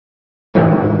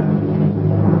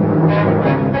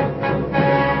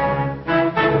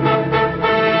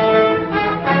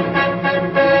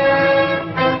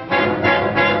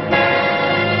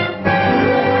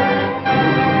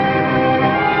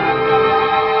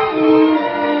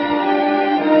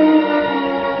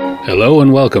Hello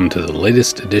and welcome to the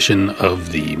latest edition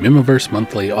of the Mihmiverse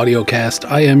Monthly Audiocast.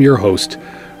 I am your host,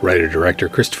 writer-director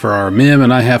Christopher R. Mihm,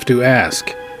 and I have to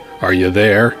ask, are you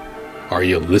there? Are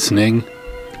you listening?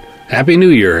 Happy New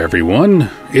Year,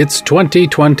 everyone. It's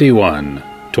 2021.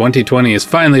 2020 is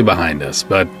finally behind us,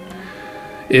 but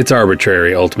it's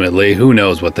arbitrary, ultimately. Who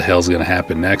knows what the hell's going to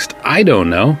happen next? I don't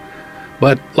know.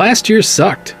 But last year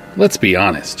sucked. Let's be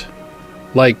honest.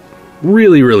 Like,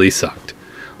 really sucked.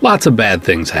 Lots of bad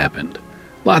things happened.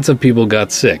 Lots of people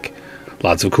got sick.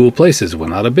 Lots of cool places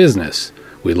went out of business.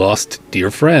 We lost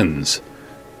dear friends.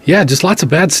 Yeah, just lots of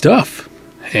bad stuff.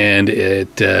 And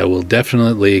it will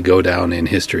definitely go down in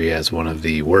history as one of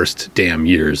the worst damn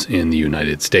years in the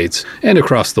United States and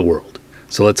across the world.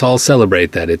 So let's all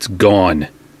celebrate that it's gone.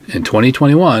 In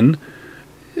 2021,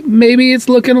 maybe it's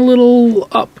looking a little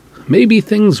up. Maybe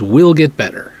things will get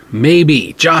better.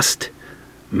 Maybe. Just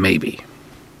maybe.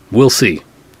 We'll see.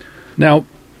 Now,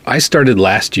 I started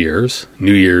last year's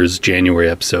New Year's January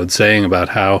episode saying about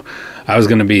how I was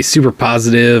going to be super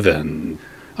positive and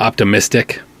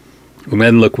optimistic. And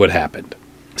then look what happened.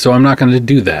 So I'm not going to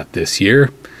do that this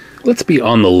year. Let's be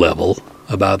on the level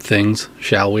about things,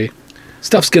 shall we?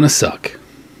 Stuff's going to suck.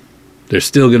 There's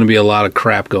still going to be a lot of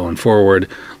crap going forward.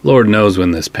 Lord knows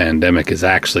when this pandemic is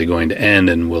actually going to end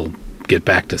and we'll get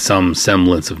back to some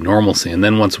semblance of normalcy. And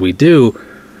then once we do,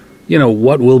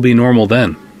 what will be normal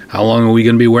then? How long are we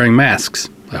going to be wearing masks?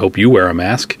 I hope you wear a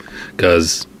mask,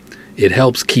 because it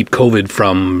helps keep COVID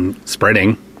from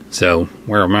spreading. So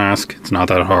wear a mask. It's not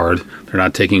that hard. They're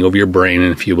not taking over your brain,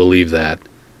 and if you believe that,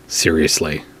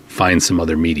 seriously, find some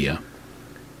other media.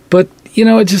 But,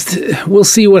 we'll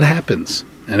see what happens.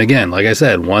 And again, like I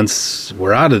said, once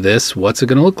we're out of this, what's it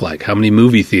going to look like? How many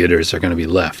movie theaters are going to be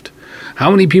left?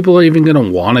 How many people are even going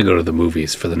to want to go to the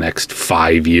movies for the next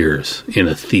 5 years in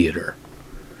a theater?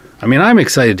 I mean, I'm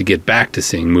excited to get back to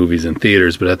seeing movies in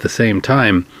theaters, but at the same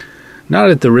time, not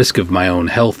at the risk of my own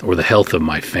health or the health of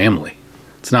my family.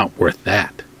 It's not worth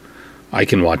that. I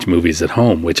can watch movies at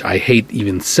home, which I hate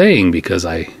even saying because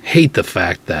I hate the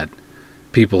fact that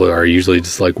people are usually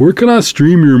just like, where can I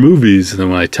stream your movies? And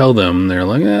then when I tell them, they're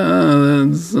like,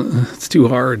 it's too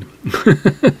hard.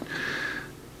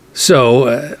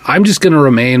 So I'm just going to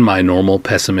remain my normal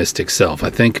pessimistic self. I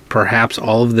think perhaps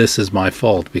all of this is my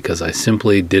fault because I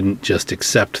simply didn't just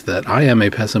accept that I am a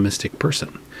pessimistic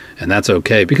person. And that's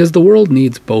okay because the world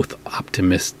needs both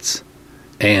optimists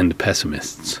and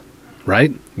pessimists,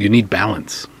 right? You need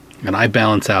balance. And I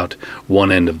balance out one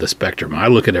end of the spectrum. I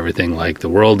look at everything like the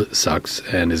world sucks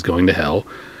and is going to hell.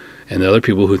 And the other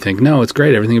people who think, no, it's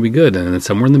great, everything will be good. And then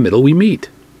somewhere in the middle we meet.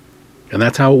 And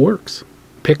that's how it works.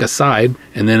 Pick a side,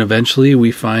 and then eventually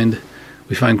we find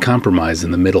compromise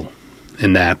in the middle,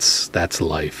 and that's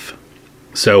life.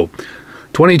 So,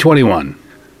 2021.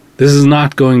 This is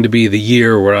not going to be the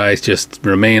year where I just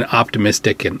remain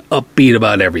optimistic and upbeat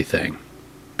about everything,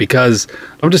 because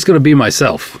I'm just going to be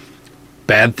myself.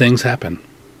 Bad things happen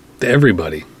to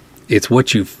everybody. It's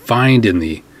what you find in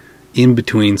the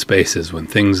in-between spaces when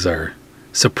things are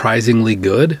surprisingly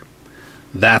good.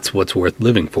 That's what's worth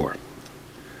living for.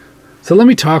 So let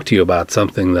me talk to you about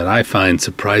something that I find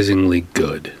surprisingly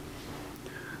good.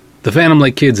 The Phantom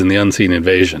Lake Kids and the Unseen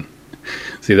Invasion.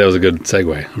 See, that was a good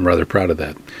segue. I'm rather proud of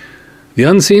that. The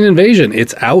Unseen Invasion,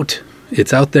 it's out.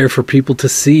 It's out there for people to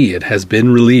see. It has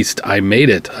been released. I made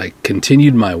it. I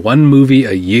continued my one movie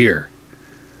a year.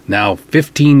 Now,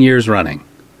 15 years running.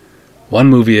 One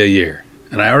movie a year.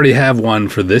 And I already have one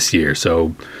for this year,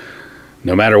 so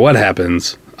no matter what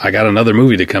happens, I got another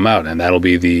movie to come out, and that'll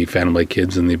be the Phantom Lake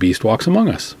Kids and the Beast Walks Among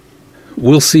Us.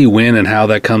 We'll see when and how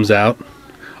that comes out.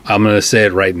 I'm going to say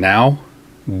it right now.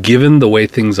 Given the way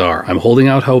things are, I'm holding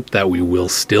out hope that we will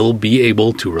still be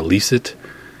able to release it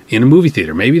in a movie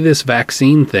theater. Maybe this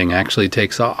vaccine thing actually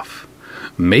takes off.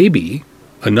 Maybe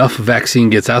enough vaccine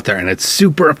gets out there, and it's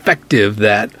super effective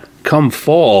that come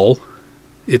fall,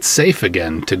 it's safe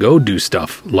again to go do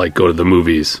stuff like go to the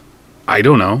movies. I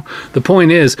don't know. The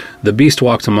point is, The Beast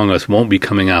Walks Among Us won't be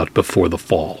coming out before the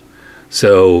fall.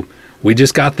 So, we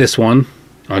just got this one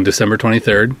on December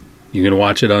 23rd. You can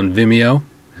watch it on Vimeo.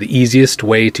 The easiest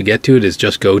way to get to it is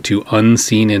just go to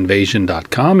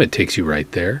unseeninvasion.com. It takes you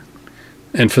right there.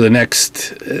 And for the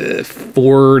next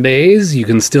 4 days, you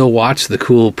can still watch the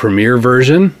cool premiere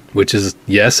version, which is,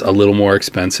 yes, a little more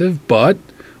expensive, but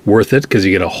worth it because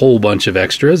you get a whole bunch of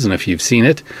extras, and if you've seen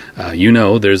it,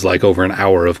 there's like over an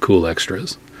hour of cool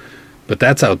extras. But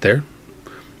that's out there,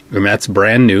 and that's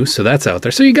brand new, so that's out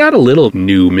there. So you got a little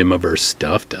new Mihmiverse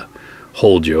stuff to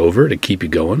hold you over, to keep you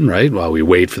going, right, while we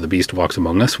wait for The Beast Walks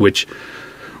Among Us, which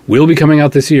will be coming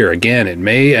out this year. Again, it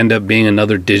may end up being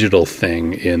another digital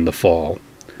thing in the fall.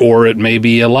 Or it may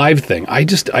be a live thing. I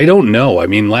don't know. I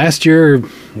mean, last year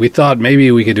we thought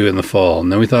maybe we could do it in the fall,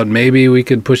 and then we thought maybe we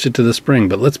could push it to the spring.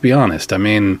 But let's be honest. I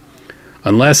mean,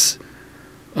 unless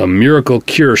a miracle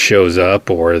cure shows up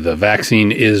or the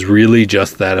vaccine is really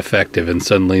just that effective and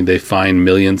suddenly they find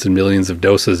millions and millions of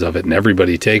doses of it and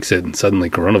everybody takes it and suddenly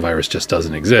coronavirus just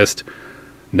doesn't exist,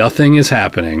 nothing is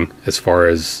happening as far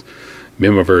as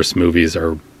Mihmiverse movies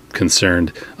are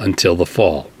concerned until the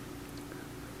fall.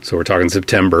 So we're talking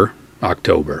September,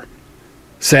 October.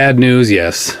 Sad news,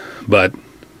 yes, but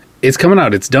it's coming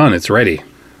out. It's done. It's ready.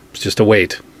 It's just a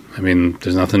wait. I mean,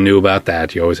 there's nothing new about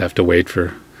that. You always have to wait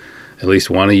for at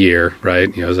least one a year,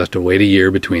 right? You always have to wait a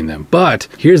year between them. But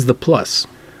here's the plus.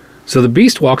 So The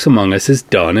Beast Walks Among Us is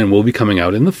done and will be coming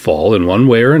out in the fall in one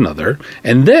way or another.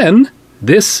 And then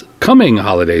this coming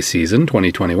holiday season,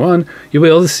 2021, you'll be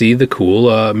able to see the cool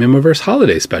Mihmiverse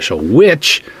holiday special,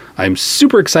 which I'm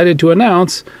super excited to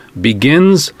announce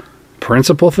begins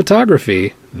principal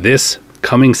photography this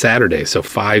coming Saturday. So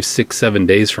 5, 6, 7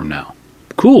 days from now.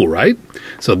 Cool, right?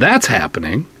 So that's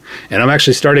happening. And I'm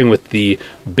actually starting with the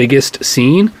biggest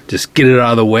scene, just get it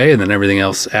out of the way, and then everything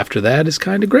else after that is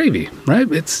kind of gravy, right?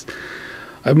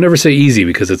 I'd never say easy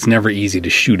because it's never easy to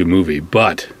shoot a movie,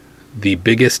 but the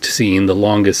biggest scene, the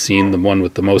longest scene, the one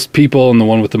with the most people and the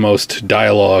one with the most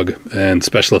dialogue and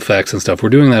special effects and stuff, we're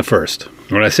doing that first.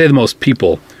 When I say the most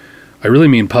people, I really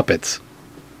mean puppets.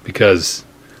 Because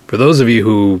for those of you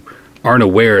who aren't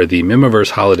aware, the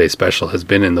Mihmiverse holiday special has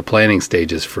been in the planning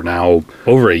stages for now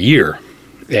over a year.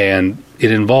 And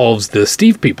it involves the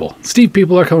Steve people. Steve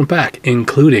people are coming back,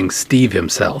 including Steve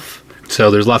himself. So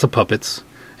there's lots of puppets.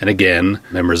 And again,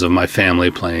 members of my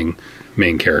family playing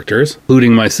main characters,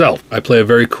 including myself. I play a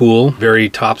very cool, very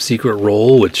top secret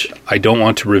role, which I don't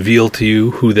want to reveal to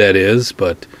you who that is,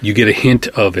 but you get a hint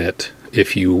of it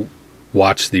if you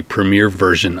watch the premiere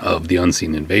version of The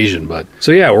Unseen Invasion. But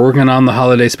so yeah, we're working on the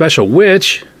holiday special,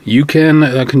 which you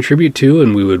can contribute to,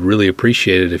 and we would really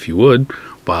appreciate it if you would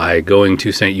by going to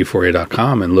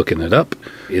steuphoria.com and looking it up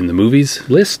in the movies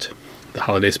list, the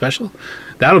holiday special.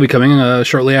 That'll be coming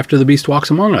shortly after The Beast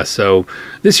Walks Among Us. So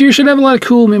this year should have a lot of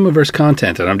cool Mihmiverse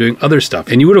content, and I'm doing other stuff.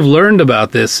 And you would have learned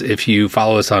about this if you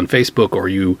follow us on Facebook or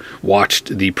you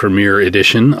watched the premiere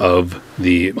edition of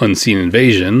The Unseen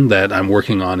Invasion, that I'm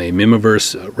working on a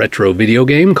Mihmiverse retro video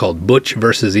game called Butch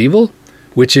vs. Evil,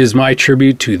 which is my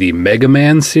tribute to the Mega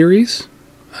Man series.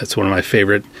 That's one of my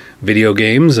favorite video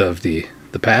games of the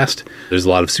past. There's a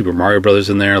lot of Super Mario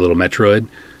Brothers in there, a little Metroid.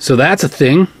 So that's a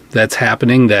thing that's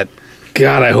happening that,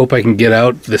 God, I hope I can get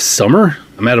out this summer.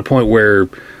 I'm at a point where a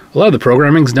lot of the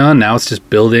programming's done. Now it's just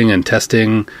building and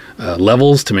testing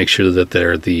levels to make sure that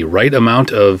they're the right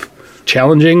amount of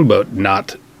challenging, but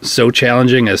not so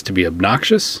challenging as to be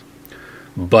obnoxious.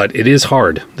 But it is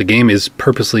hard. The game is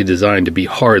purposely designed to be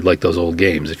hard like those old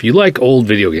games. If you like old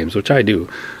video games, which I do,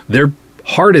 they're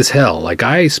hard as hell. Like,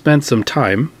 I spent some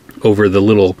time over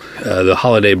the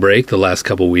holiday break, the last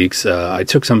couple weeks. I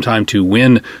took some time to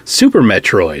win Super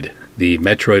Metroid, the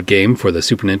Metroid game for the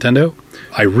Super Nintendo.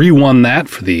 I re-won that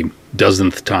for the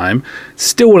dozenth time.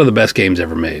 Still one of the best games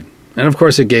ever made. And of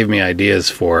course it gave me ideas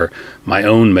for my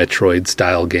own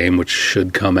Metroid-style game, which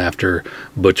should come after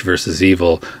Butch vs.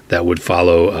 Evil, that would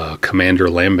follow Commander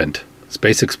Lambent,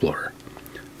 Space Explorer.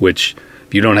 Which,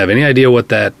 if you don't have any idea what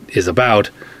that is about,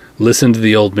 listen to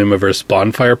the old Mihmiverse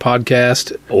Bonfire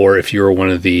podcast, or if you're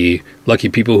one of the lucky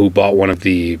people who bought one of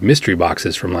the mystery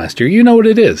boxes from last year, you know what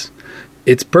it is.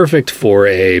 It's perfect for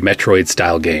a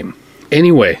Metroid-style game.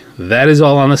 Anyway, that is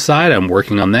all on the side. I'm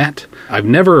working on that. I've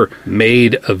never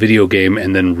made a video game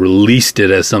and then released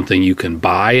it as something you can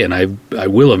buy, and I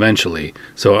will eventually.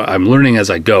 So I'm learning as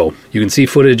I go. You can see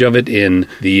footage of it in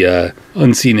the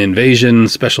Unseen Invasion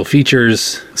special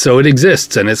features. So it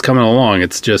exists, and it's coming along.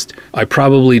 It's just, I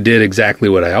probably did exactly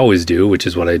what I always do, which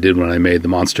is what I did when I made the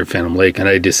Monster Phantom Lake, and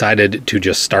I decided to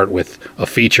just start with a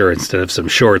feature instead of some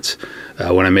shorts.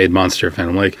 When I made Monster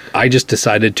Phantom Lake, I just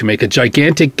decided to make a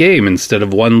gigantic game instead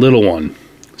of one little one.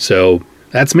 So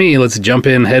that's me. Let's jump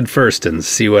in head first and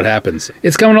see what happens.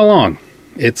 It's coming along.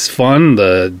 It's fun.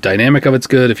 The dynamic of it's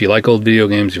good. If you like old video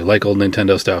games, you like old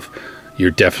Nintendo stuff,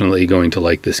 you're definitely going to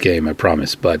like this game, I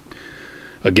promise. But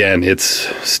again, it's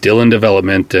still in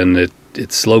development and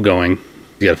it's slow going.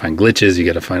 You got to find glitches. You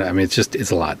got to find,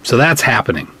 it's a lot. So that's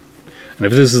happening. And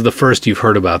if this is the first you've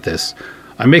heard about this,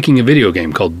 I'm making a video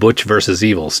game called Butch vs.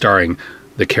 Evil, starring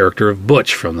the character of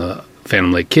Butch from the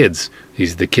Phantom Lake Kids.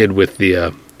 He's the kid with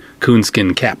the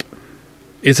coonskin cap.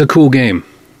 It's a cool game.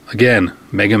 Again,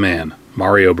 Mega Man,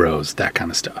 Mario Bros, that kind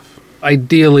of stuff.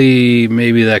 Ideally,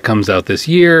 maybe that comes out this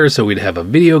year, so we'd have a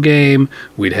video game,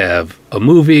 we'd have a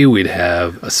movie, we'd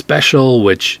have a special,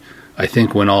 which I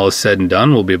think when all is said and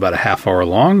done will be about a half hour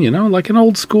long, like an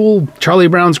old school Charlie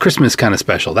Brown's Christmas kind of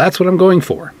special. That's what I'm going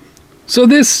for. So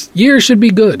this year should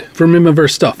be good for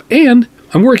Mihmiverse stuff. And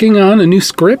I'm working on a new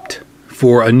script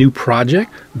for a new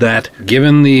project that,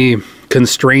 given the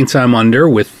constraints I'm under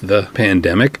with the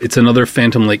pandemic, it's another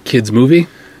Phantom Lake Kids movie.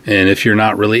 And if you're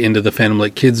not really into the Phantom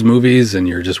Lake Kids movies and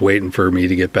you're just waiting for me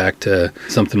to get back to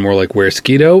something more like Where's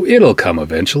Skeeto, it'll come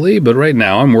eventually. But right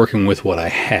now I'm working with what I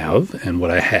have, and what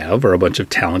I have are a bunch of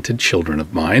talented children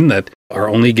of mine that are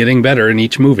only getting better in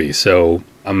each movie. So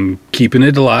I'm keeping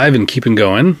it alive and keeping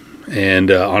going. And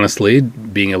honestly,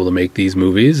 being able to make these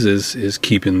movies is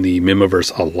keeping the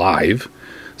Mihmiverse alive.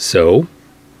 So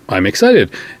I'm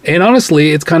excited. And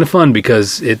honestly, it's kind of fun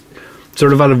because it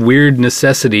sort of out of weird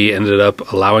necessity ended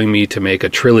up allowing me to make a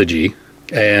trilogy.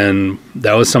 And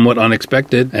that was somewhat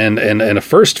unexpected and a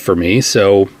first for me.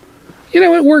 So,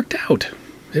 it worked out.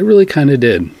 It really kind of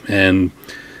did. And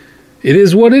it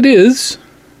is what it is.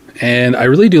 And I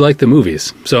really do like the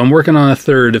movies. So I'm working on a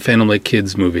third Phantom Lake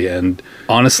Kids movie. And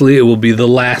honestly, it will be the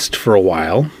last for a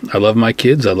while. I love my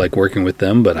kids. I like working with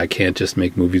them. But I can't just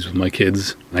make movies with my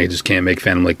kids. I just can't make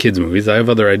Phantom Lake Kids movies. I have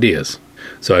other ideas.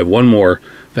 So I have one more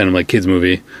Phantom Lake Kids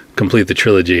movie, complete the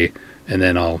trilogy, and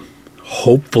then I'll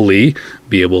hopefully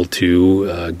be able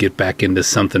to get back into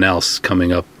something else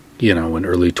coming up, in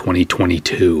early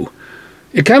 2022.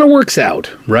 It kind of works out,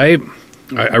 right?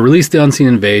 I released The Unseen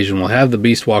Invasion. We'll have The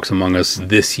Beast Walks Among Us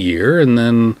this year, and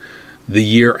then the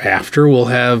year after we'll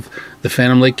have The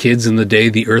Phantom Lake Kids and the Day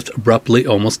the Earth Abruptly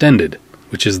Almost Ended,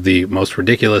 which is the most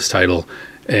ridiculous title,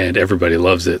 and everybody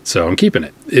loves it, so I'm keeping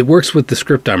it. It works with the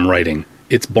script I'm writing.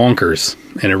 It's bonkers,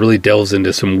 and it really delves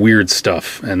into some weird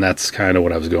stuff, and that's kind of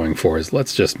what I was going for, is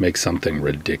let's just make something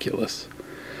ridiculous.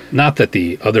 Not that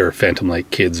the other Phantom Lake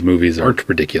Kids movies aren't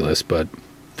ridiculous, but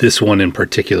this one in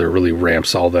particular really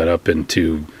ramps all that up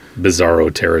into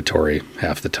bizarro territory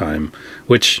half the time,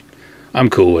 which I'm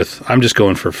cool with. I'm just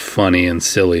going for funny and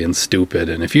silly and stupid,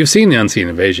 and if you've seen The Unseen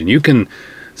Invasion, you can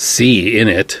see in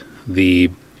it the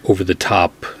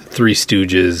over-the-top Three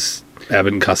Stooges,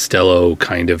 Abbott and Costello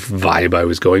kind of vibe I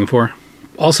was going for.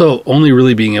 Also, only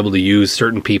really being able to use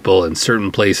certain people in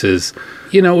certain places,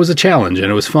 it was a challenge, and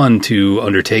it was fun to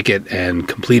undertake it and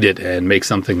complete it and make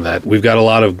something that we've got a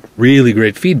lot of really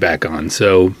great feedback on.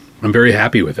 So I'm very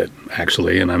happy with it,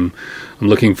 actually, and I'm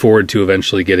looking forward to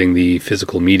eventually getting the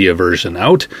physical media version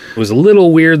out. It was a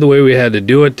little weird the way we had to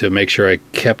do it to make sure I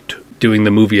kept doing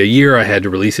the movie a year. I had to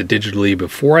release it digitally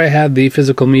before I had the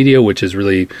physical media, which is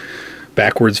really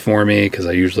backwards for me because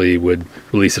I usually would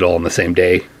release it all on the same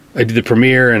day. I did the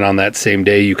premiere, and on that same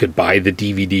day you could buy the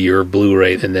DVD or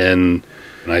Blu-ray, and then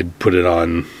I'd put it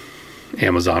on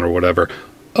Amazon or whatever,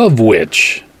 of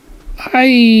which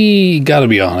I gotta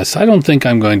be honest, I don't think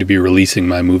I'm going to be releasing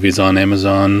my movies on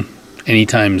Amazon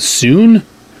anytime soon,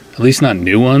 at least not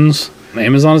new ones.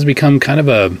 Amazon has become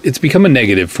it's become a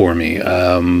negative for me.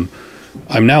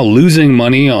 I'm now losing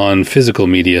money on physical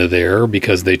media there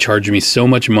because they charge me so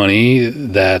much money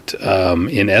that,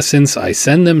 in essence, I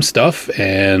send them stuff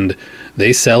and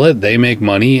they sell it, they make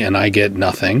money, and I get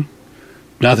nothing.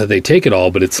 Not that they take it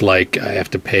all, but it's like I have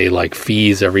to pay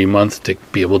fees every month to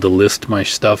be able to list my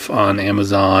stuff on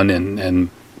Amazon, and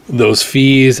those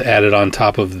fees added on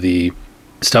top of the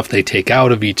stuff they take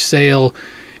out of each sale.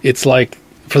 It's like,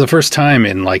 for the first time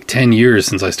in 10 years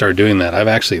since I started doing that, I've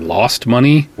actually lost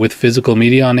money with physical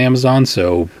media on Amazon,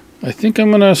 so I think I'm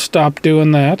going to stop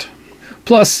doing that.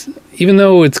 Plus, even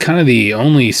though it's kind of the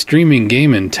only streaming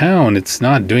game in town, it's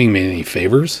not doing me any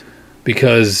favors,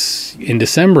 because in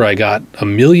December I got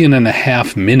 1.5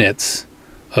 million minutes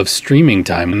of streaming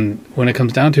time, and when it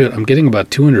comes down to it, I'm getting about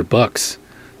 $200,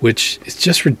 which is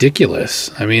just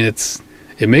ridiculous. I mean,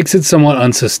 it makes it somewhat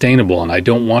unsustainable, and I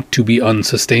don't want to be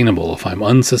unsustainable. If I'm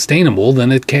unsustainable,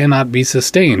 then it cannot be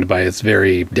sustained by its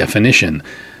very definition.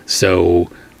 So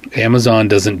Amazon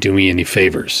doesn't do me any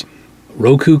favors.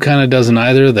 Roku kind of doesn't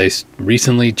either. They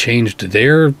recently changed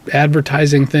their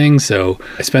advertising thing, so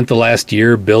I spent the last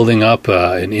year building up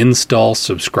an install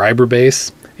subscriber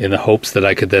base in the hopes that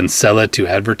I could then sell it to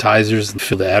advertisers and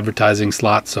fill the advertising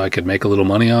slot so I could make a little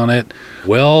money on it.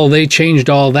 Well, they changed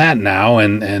all that now,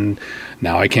 and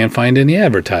now I can't find any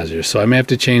advertisers, so I may have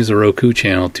to change the Roku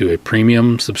channel to a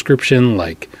premium subscription,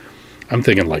 I'm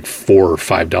thinking $4 or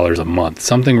 $5 a month,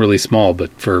 something really small,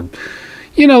 but for,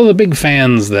 the big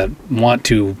fans that want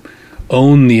to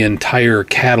own the entire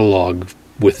catalog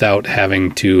without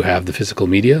having to have the physical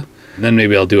media. And then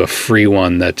maybe I'll do a free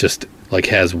one that just like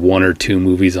has 1 or 2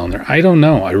 movies on there. I don't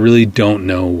know. I really don't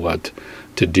know what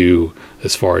to do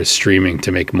as far as streaming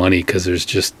to make money, because there's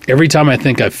just, every time I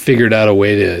think I've figured out a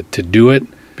way to do it,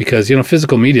 because,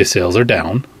 physical media sales are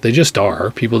down. They just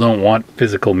are. People don't want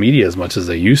physical media as much as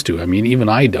they used to. I mean, even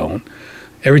I don't.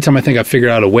 Every time I think I've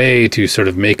figured out a way to sort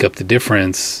of make up the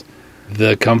difference,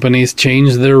 the companies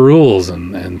change their rules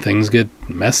and things get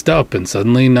messed up, and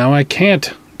suddenly now I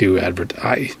can't do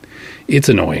it's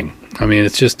annoying. I mean,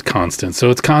 it's just constant. So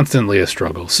it's constantly a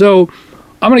struggle. So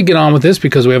I'm going to get on with this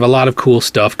because we have a lot of cool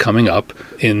stuff coming up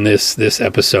in this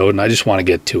episode, and I just want to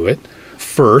get to it.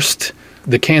 First,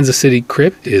 the Kansas City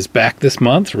Crypt is back this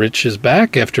month. Rich is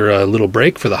back after a little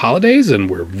break for the holidays, and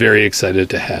we're very excited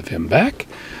to have him back.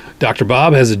 Dr.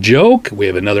 Bob has a joke. We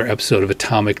have another episode of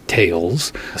Atomic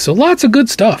Tales. So lots of good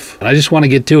stuff. And I just want to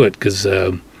get to it because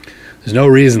there's no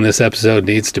reason this episode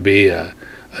needs to be a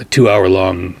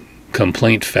 2-hour-long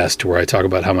complaint fest where I talk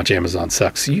about how much Amazon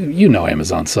sucks. You know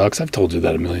Amazon sucks. I've told you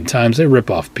that a million times. They rip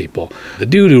off people. The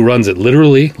dude who runs it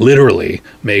literally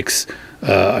makes,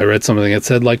 I read something that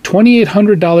said like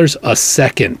 $2,800 a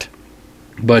second.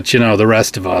 But, the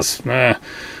rest of us,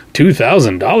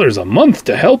 $2,000 a month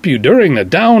to help you during a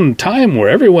down time where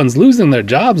everyone's losing their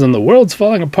jobs and the world's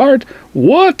falling apart?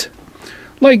 What?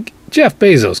 Like, Jeff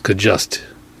Bezos could just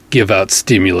give out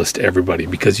stimulus to everybody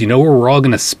because where we're all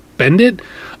going to spend it?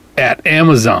 At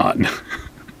Amazon.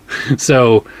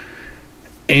 So,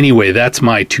 anyway, that's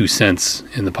my 2 cents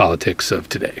in the politics of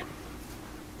today.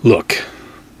 Look,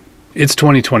 it's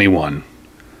 2021.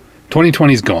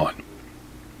 2020's gone.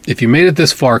 If you made it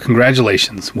this far,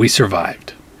 congratulations. We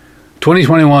survived.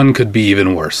 2021 could be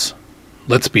even worse.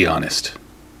 Let's be honest.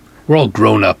 We're all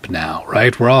grown up now,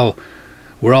 right? We're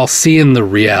all seeing the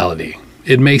reality.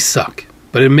 It may suck,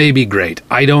 but it may be great.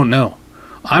 I don't know.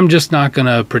 I'm just not going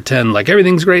to pretend like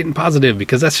everything's great and positive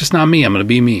because that's just not me. I'm going to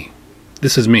be me.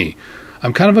 This is me.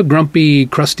 I'm kind of a grumpy,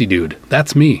 crusty dude.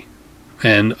 That's me.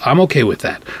 And I'm okay with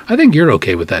that. I think you're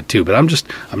okay with that too, but I'm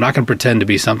not going to pretend to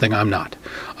be something I'm not.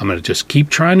 I'm going to just keep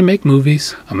trying to make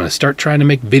movies. I'm going to start trying to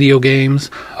make video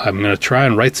games. I'm going to try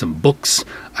and write some books.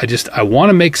 I want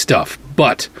to make stuff,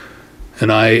 but,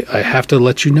 and I have to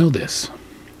let you know this,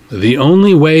 the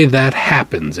only way that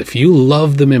happens, if you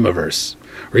love the Mihmiverse,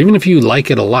 or even if you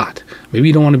like it a lot, maybe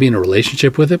you don't want to be in a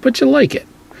relationship with it, but you like it.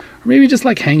 Or maybe you just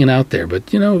like hanging out there, but,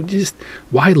 just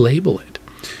why label it?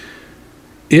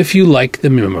 If you like the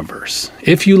Mihmiverse,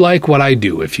 if you like what I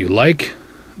do, if you like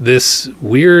this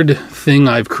weird thing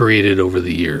I've created over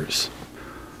the years,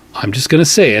 I'm just going to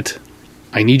say it,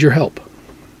 I need your help.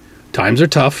 Times are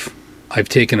tough. I've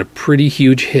taken a pretty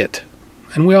huge hit,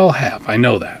 and we all have. I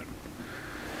know that.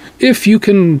 If you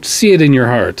can see it in your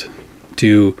heart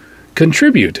to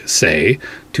contribute, say,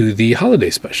 to the holiday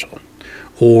special,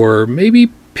 or maybe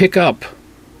pick up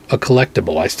a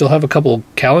collectible. I still have a couple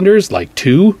calendars, like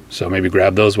 2, so maybe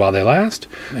grab those while they last,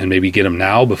 and maybe get them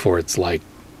now before it's like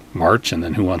March, and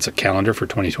then who wants a calendar for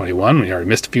 2021? We already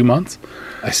missed a few months.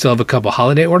 I still have a couple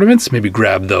holiday ornaments, maybe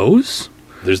grab those.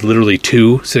 There's literally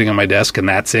 2 sitting on my desk, and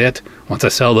that's it. Once I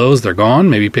sell those, they're gone.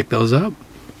 Maybe pick those up.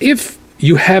 If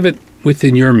you have it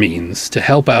within your means to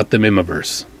help out the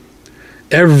Mihmiverse,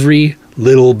 every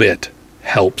little bit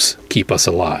helps keep us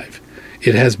alive.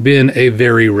 It has been a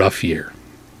very rough year.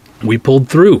 We pulled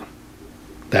through.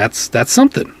 That's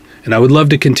something. And I would love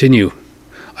to continue.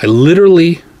 I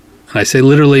literally, and I say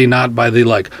literally not by the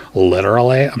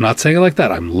literally, I'm not saying it like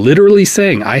that. I'm literally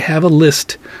saying I have a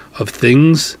list of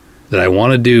things that I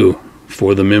want to do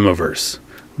for the Mihmiverse.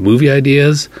 Movie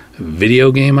ideas,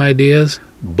 video game ideas,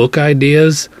 book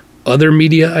ideas, other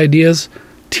media ideas,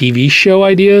 TV show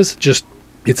ideas. Just,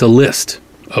 it's a list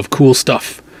of cool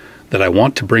stuff that I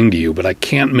want to bring to you, but I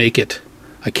can't make it.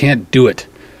 I can't do it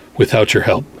without your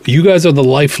help. You guys are the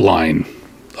lifeline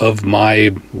of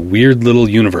my weird little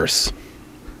universe.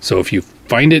 So if you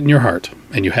find it in your heart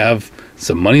and you have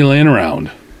some money laying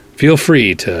around, feel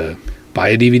free to buy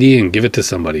a DVD and give it to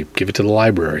somebody. Give it to the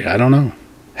library. I don't know.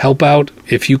 Help out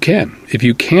if you can. If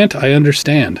you can't, I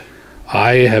understand.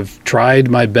 I have tried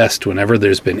my best whenever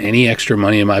there's been any extra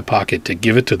money in my pocket to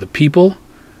give it to the people,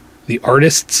 the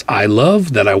artists I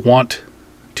love that I want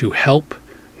to help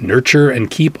nurture and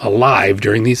keep alive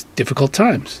during these difficult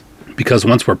times. Because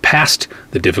once we're past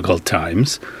the difficult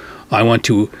times, I want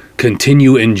to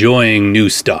continue enjoying new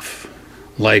stuff.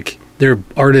 Like, there are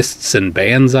artists and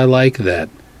bands I like that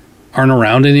aren't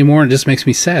around anymore. It just makes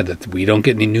me sad that we don't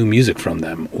get any new music from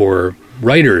them. Or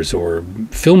writers or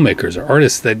filmmakers or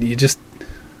artists that you just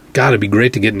gotta be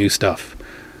great to get new stuff.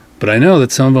 But I know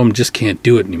that some of them just can't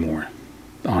do it anymore.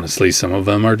 Honestly, some of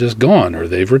them are just gone, or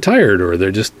they've retired, or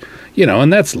they're just,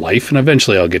 And that's life, and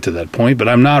eventually I'll get to that point, but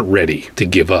I'm not ready to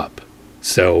give up.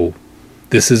 So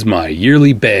this is my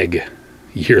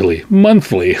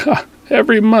monthly,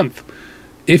 every month.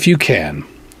 If you can,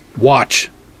 watch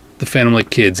The Phantom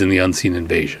Kids and the Unseen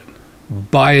Invasion.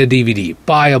 Buy a DVD,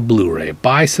 buy a Blu-ray,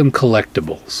 buy some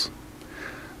collectibles.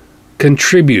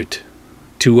 Contribute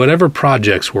to whatever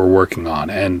projects we're working on,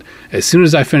 and as soon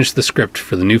as I finish the script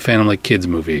for the new Phantom Kids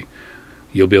movie,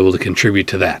 you'll be able to contribute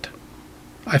to that.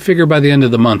 I figure by the end of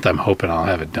the month, I'm hoping I'll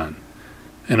have it done.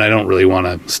 And I don't really want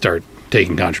to start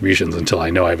taking contributions until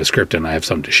I know I have a script and I have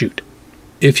something to shoot.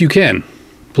 If you can,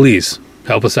 please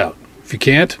help us out. If you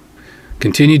can't,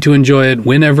 continue to enjoy it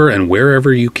whenever and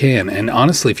wherever you can. And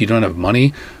honestly, if you don't have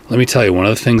money, let me tell you, one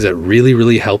of the things that really,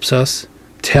 really helps us,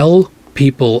 tell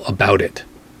people about it.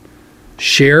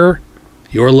 Share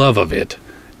your love of it.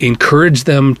 Encourage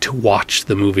them to watch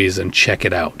the movies and check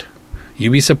it out.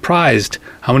 You'd be surprised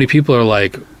how many people are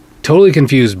like totally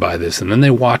confused by this, and then they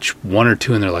watch one or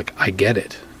two and they're like, I get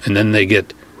it. And then they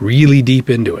get really deep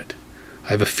into it. I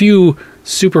have a few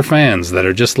super fans that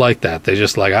are just like that. They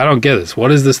just like, I don't get this.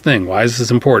 What is this thing? Why is this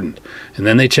important? And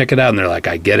then they check it out and they're like,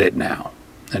 I get it now.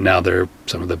 And now they're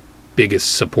some of the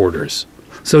biggest supporters.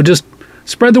 So just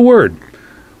spread the word.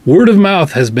 Word of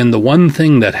mouth has been the one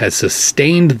thing that has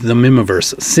sustained the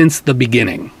Mihmiverse since the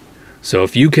beginning. So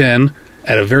if you can,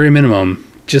 at a very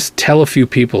minimum, just tell a few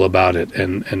people about it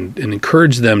and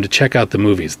encourage them to check out the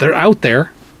movies. They're out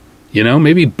there.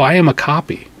 Maybe buy them a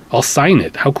copy. I'll sign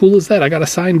it. How cool is that? I got a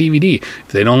signed DVD. If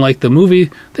they don't like the movie,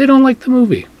 they don't like the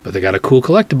movie. But they got a cool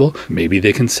collectible. Maybe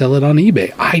they can sell it on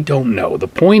eBay. I don't know. The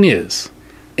point is,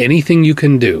 anything you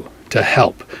can do to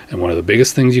help. And one of the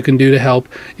biggest things you can do to help,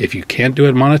 if you can't do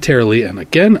it monetarily, and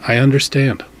again, I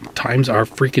understand, times are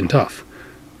freaking tough.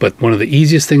 But one of the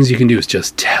easiest things you can do is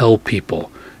just tell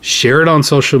people. Share it on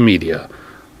social media,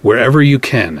 wherever you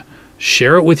can.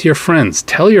 Share it with your friends.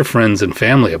 Tell your friends and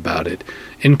family about it.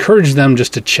 Encourage them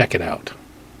just to check it out.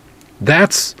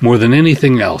 That's, more than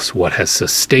anything else, what has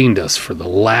sustained us for the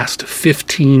last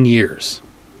 15 years.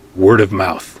 Word of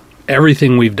mouth.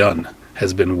 Everything we've done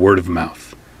has been word of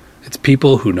mouth. It's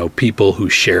people who know people who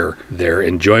share their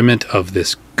enjoyment of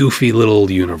this goofy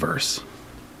little universe.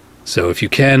 So if you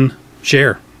can,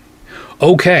 share.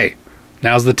 Okay,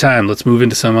 now's the time. Let's move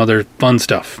into some other fun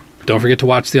stuff. Don't forget to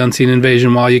watch The Unseen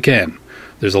Invasion while you can.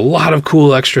 There's a lot of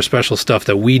cool extra special stuff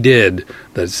that we did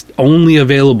that's only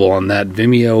available on that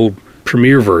Vimeo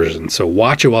premiere version. So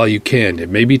watch it while you can. It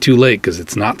may be too late because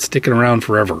it's not sticking around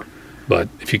forever. But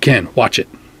if you can, watch it.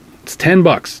 It's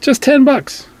 $10. Just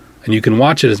 $10. And you can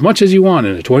watch it as much as you want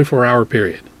in a 24-hour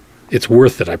period. It's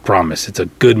worth it, I promise. It's a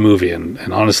good movie. And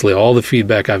honestly, all the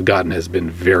feedback I've gotten has been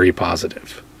very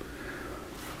positive.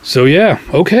 So yeah,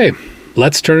 okay.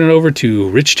 Let's turn it over to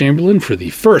Rich Chamberlain for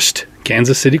the first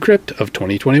Kansas City Crypt of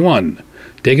 2021.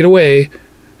 Take it away,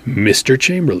 Mr.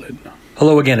 Chamberlain.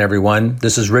 Hello again, everyone.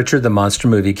 This is Richard, the Monster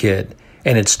Movie Kid,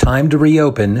 and it's time to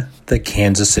reopen the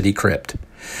Kansas City Crypt.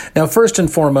 Now, first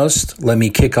and foremost, let me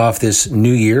kick off this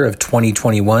new year of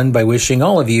 2021 by wishing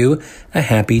all of you a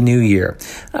happy new year.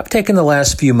 I've taken the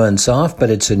last few months off, but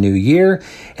it's a new year,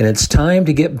 and it's time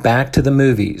to get back to the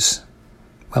movies.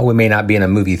 Well, we may not be in a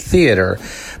movie theater,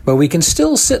 but we can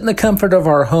still sit in the comfort of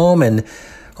our home and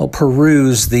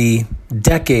peruse the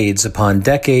decades upon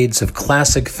decades of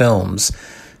classic films,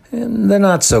 and the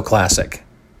not so classic.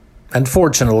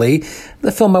 Unfortunately,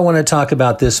 the film I want to talk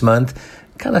about this month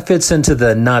kind of fits into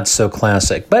the not so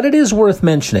classic, but it is worth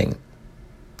mentioning.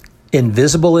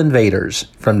 Invisible Invaders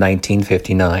from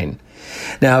 1959.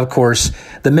 Now, of course,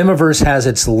 the Mihmiverse has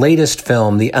its latest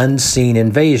film, The Unseen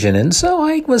Invasion, and so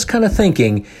I was kind of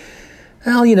thinking,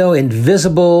 well,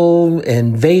 invisible,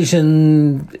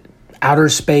 invasion, outer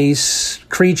space,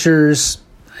 creatures.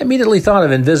 I immediately thought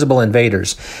of Invisible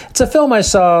Invaders. It's a film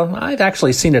I've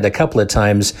actually seen it a couple of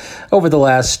times over the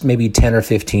last maybe 10 or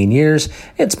 15 years.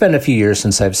 It's been a few years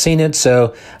since I've seen it,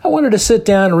 so I wanted to sit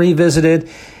down and revisit it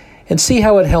and see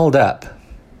how it held up.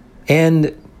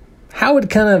 And how it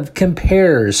kind of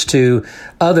compares to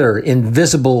other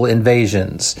invisible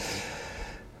invasions.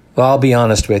 Well, I'll be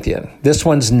honest with you. This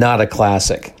one's not a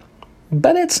classic.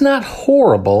 But it's not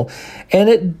horrible, and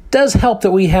it does help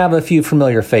that we have a few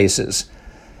familiar faces.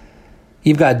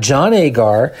 You've got John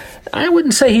Agar. I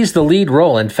wouldn't say he's the lead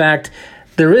role. In fact,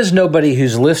 there is nobody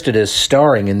who's listed as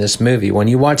starring in this movie. When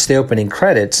you watch the opening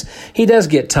credits, he does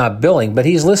get top billing, but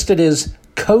he's listed as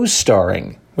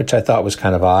co-starring, which I thought was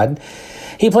kind of odd.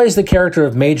 He plays the character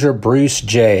of Major Bruce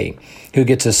J., who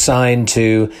gets assigned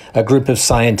to a group of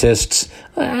scientists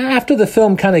after the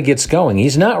film kind of gets going.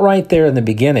 He's not right there in the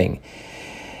beginning.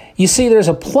 You see, there's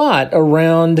a plot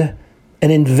around an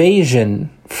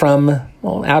invasion from,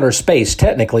 well, outer space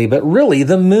technically, but really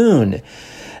the moon.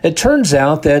 It turns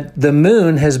out that the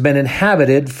moon has been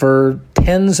inhabited for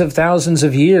tens of thousands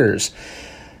of years.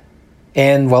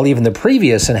 And while even the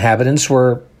previous inhabitants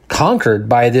were conquered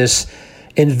by this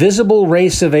invisible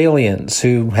race of aliens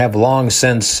who have long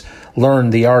since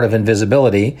learned the art of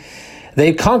invisibility,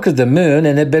 they conquered the moon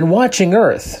and have been watching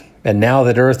Earth. And now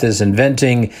that Earth is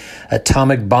inventing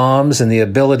atomic bombs and the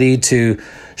ability to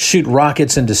shoot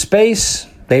rockets into space,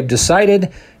 they've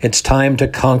decided it's time to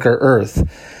conquer Earth.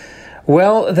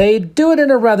 Well, they do it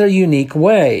in a rather unique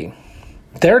way.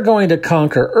 They're going to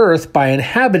conquer Earth by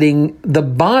inhabiting the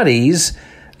bodies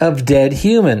of dead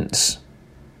humans.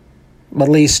 At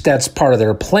least that's part of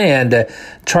their plan, to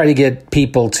try to get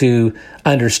people to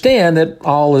understand that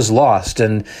all is lost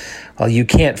and, well, you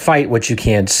can't fight what you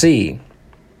can't see.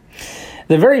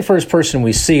 The very first person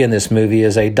we see in this movie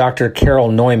is a Dr.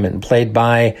 Carol Neumann, played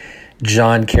by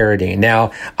John Carradine.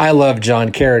 Now, I love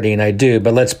John Carradine, I do,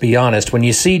 but let's be honest, when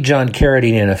you see John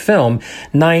Carradine in a film,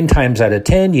 9 times out of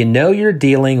 10, you know you're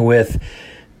dealing with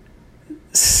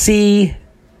C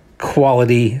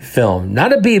quality film.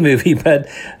 Not a B movie, but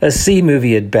a C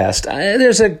movie at best. I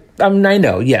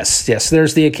know, yes,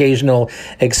 there's the occasional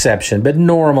exception, but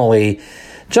normally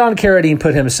John Carradine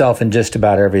put himself in just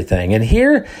about everything. And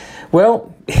here,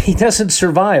 well, he doesn't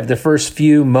survive the first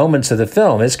few moments of the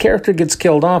film. His character gets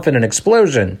killed off in an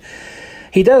explosion.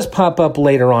 He does pop up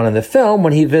later on in the film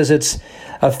when he visits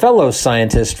a fellow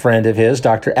scientist friend of his,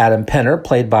 Dr. Adam Penner,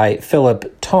 played by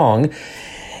Philip Tong,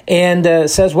 and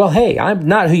says, well, hey, I'm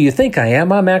not who you think I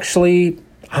am. I'm actually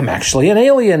an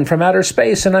alien from outer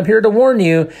space, and I'm here to warn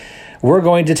you, we're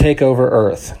going to take over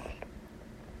Earth.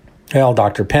 Well,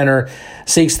 Dr. Penner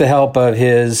seeks the help of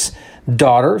his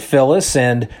daughter, Phyllis,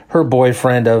 and her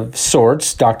boyfriend of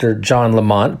sorts, Dr. John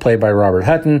Lamont, played by Robert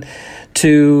Hutton,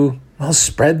 to, well,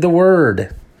 spread the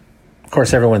word. Of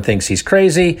course, everyone thinks he's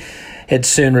crazy. It's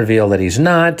soon revealed that he's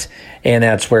not, and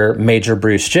that's where Major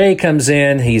Bruce J. comes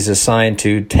in. He's assigned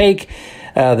to take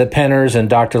the Penners and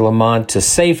Dr. Lamont to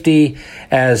safety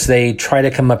as they try to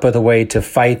come up with a way to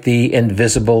fight the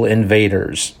invisible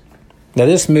invaders. Now,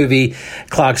 this movie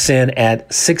clocks in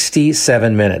at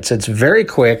 67 minutes. It's very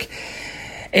quick.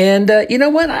 And you know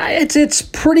what? It's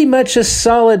pretty much a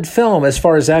solid film as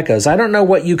far as that goes. I don't know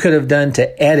what you could have done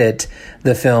to edit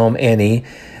the film any.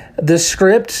 The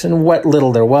script and what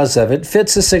little there was of it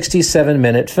fits a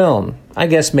 67-minute film. I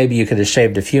guess maybe you could have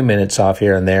shaved a few minutes off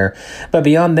here and there. But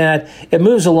beyond that, it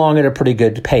moves along at a pretty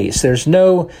good pace. There's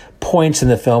no points in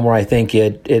the film where I think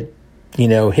it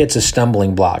hits a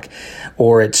stumbling block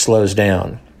or it slows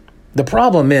down. The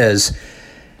problem is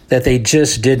that they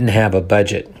just didn't have a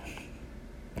budget.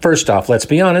 First off, let's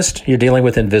be honest, you're dealing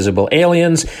with invisible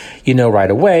aliens. You know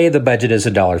right away the budget is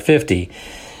 $1.50.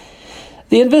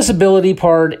 The invisibility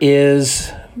part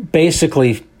is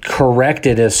basically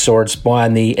corrected as sorts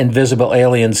when the invisible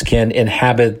aliens can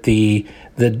inhabit the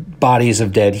bodies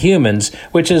of dead humans,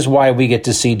 which is why we get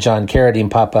to see John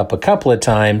Carradine pop up a couple of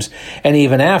times, and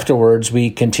even afterwards we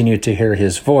continue to hear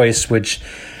his voice, which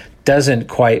doesn't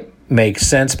quite make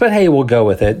sense, but hey, we'll go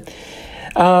with it.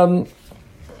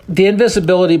 The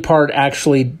invisibility part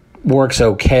actually works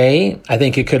okay. I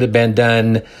think it could have been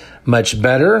done much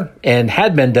better and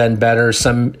had been done better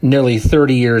some nearly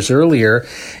 30 years earlier.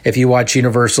 If you watch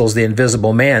Universal's The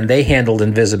Invisible Man, they handled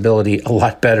invisibility a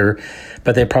lot better,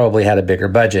 but they probably had a bigger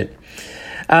budget.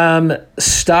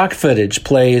 Stock footage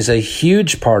plays a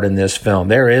huge part in this film.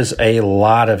 There is a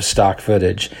lot of stock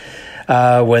footage.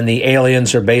 When the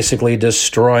aliens are basically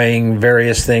destroying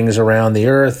various things around the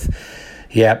Earth,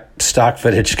 stock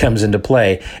footage comes into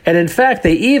play. And in fact,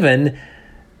 they even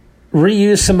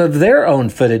reuse some of their own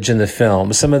footage in the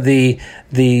film. Some of the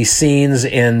scenes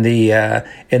in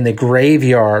the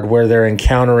graveyard where they're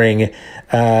encountering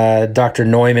Dr.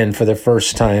 Neumann for the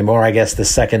first time, or I guess the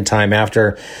second time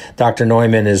after Dr.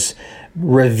 Neumann is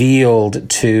revealed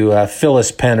to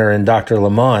Phyllis Penner and Dr.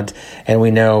 Lamont, and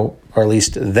we know, or at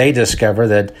least they discover,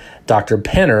 that Dr.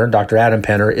 Adam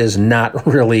Penner, is not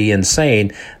really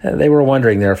insane. They were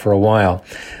wondering there for a while.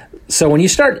 So when you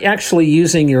start actually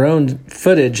using your own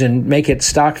footage and make it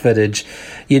stock footage,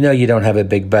 you know you don't have a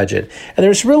big budget. And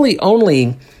there's really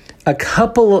only a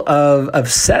couple of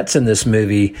sets in this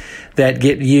movie that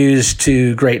get used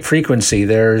to great frequency.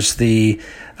 There's the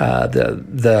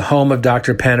home of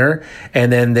Dr. Penner, and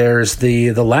then there's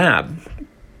the lab,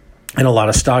 and a lot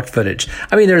of stock footage.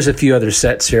 I mean, there's a few other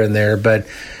sets here and there, but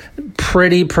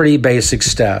pretty basic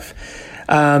stuff.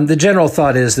 The general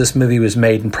thought is this movie was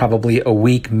made in probably a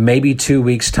week, maybe 2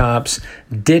 weeks tops,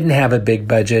 didn't have a big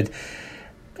budget,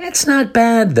 It's not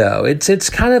bad, though. It's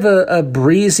kind of a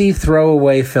breezy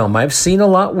throwaway film. I've seen a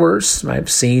lot worse. I've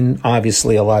seen,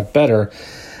 obviously, a lot better.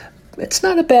 It's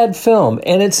not a bad film,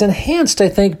 and it's enhanced, I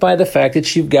think, by the fact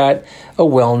that you've got a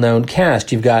well-known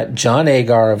cast. You've got John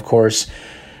Agar, of course,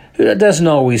 who doesn't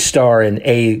always star in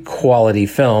a quality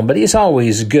film, but he's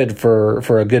always good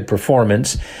for a good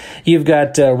performance. You've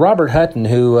got Robert Hutton,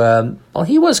 who,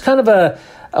 he was kind of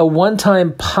a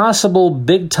one-time possible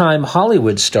big-time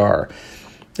Hollywood star,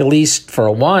 at least for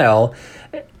a while.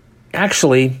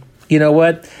 Actually, you know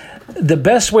what? The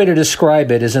best way to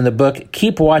describe it is in the book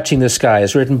Keep Watching the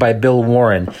Skies, written by Bill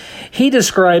Warren. He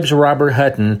describes Robert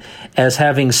Hutton as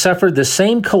having suffered the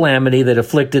same calamity that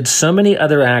afflicted so many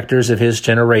other actors of his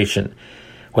generation.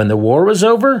 When the war was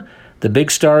over, the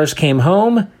big stars came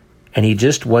home, and he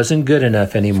just wasn't good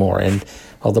enough anymore, and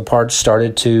all the parts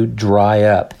started to dry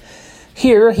up.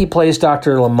 Here, he plays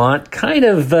Dr. Lamont, kind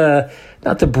of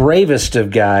not the bravest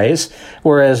of guys,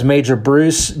 whereas Major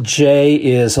Bruce J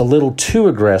is a little too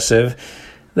aggressive.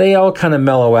 They all kind of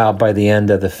mellow out by the end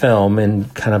of the film in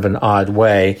kind of an odd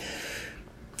way.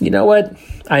 You know what?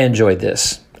 I enjoyed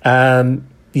this.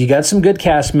 You got some good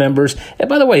cast members. And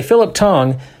by the way, Philip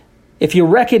Tong, if you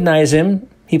recognize him,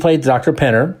 he played Dr.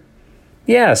 Penner.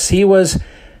 Yes, he was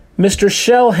Mr.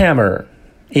 Shellhammer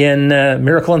in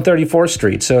Miracle on 34th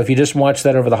Street. So if you just watched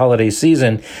that over the holiday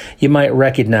season, you might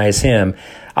recognize him.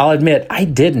 I'll admit, I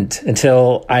didn't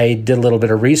until I did a little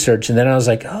bit of research, and then I was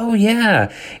like, oh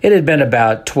yeah, it had been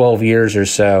about 12 years or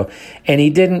so, and he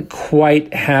didn't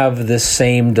quite have the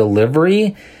same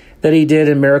delivery that he did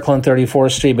in Miracle on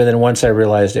 34th Street, but then once I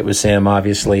realized it was him,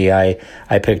 obviously I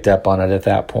picked up on it at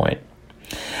that point.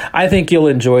 I think you'll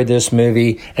enjoy this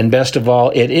movie, and best of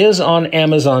all, it is on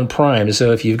Amazon Prime.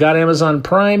 So if you've got Amazon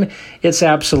Prime, it's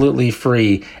absolutely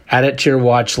free. Add it to your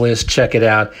watch list. Check it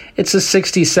out. It's a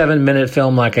 67-minute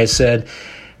film, like I said.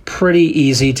 Pretty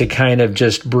easy to kind of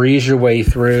just breeze your way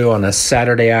through on a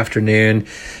Saturday afternoon.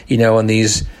 You know, in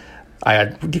these,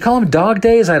 do you call them dog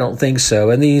days? I don't think so.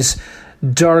 In these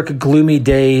dark, gloomy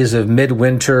days of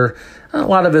midwinter, a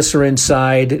lot of us are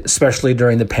inside, especially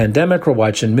during the pandemic. We're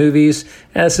watching movies.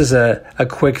 This is a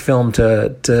quick film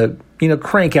to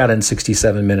crank out in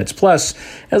 67 minutes. Plus,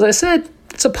 as I said,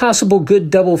 it's a possible good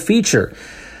double feature.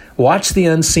 Watch The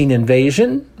Unseen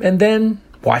Invasion and then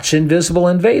watch Invisible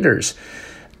Invaders.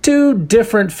 Two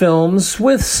different films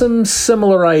with some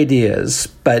similar ideas,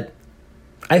 but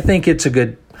I think it's a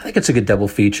good double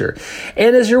feature.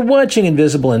 And as you're watching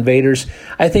Invisible Invaders,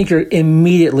 I think you're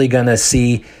immediately going to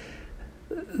see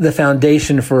the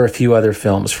foundation for a few other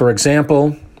films. For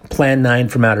example, Plan 9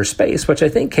 from Outer Space, which I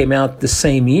think came out the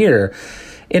same year.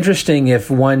 Interesting if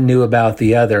one knew about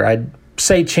the other. I'd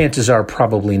say chances are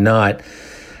probably not.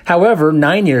 However,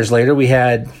 9 years later, we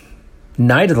had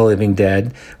Night of the Living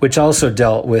Dead, which also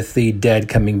dealt with the dead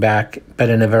coming back, but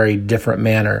in a very different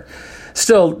manner.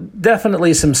 Still,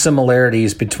 definitely some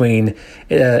similarities between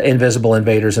Invisible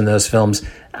Invaders and those films.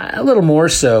 A little more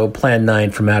so Plan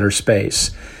 9 from Outer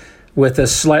Space, with a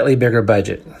slightly bigger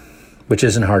budget, which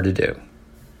isn't hard to do.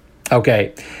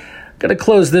 Okay, going to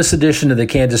close this edition of the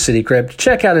Kansas City Crypt.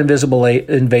 Check out Invisible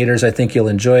Invaders. I think you'll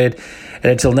enjoy it.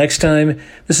 And until next time,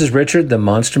 this is Richard, the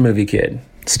Monster Movie Kid.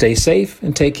 Stay safe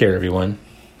and take care, everyone.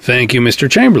 Thank you,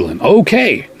 Mr. Chamberlain.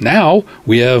 Okay, now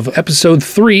we have episode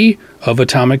 3 of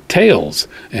Atomic Tales,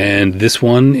 and this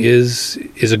one is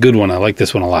a good one. I like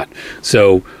this one a lot.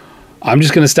 So I'm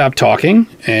just going to stop talking,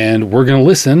 and we're going to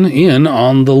listen in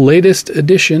on the latest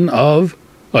edition of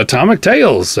Atomic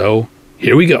Tales. So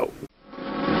here we go.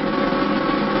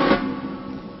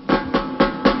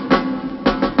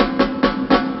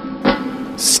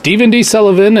 Stephen D.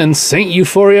 Sullivan and St.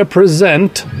 Euphoria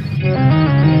present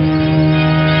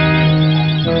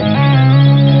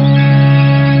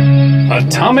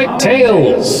Atomic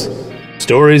Tales.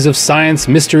 Stories of science,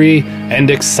 mystery, and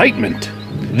excitement.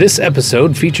 This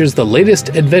episode features the latest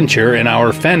adventure in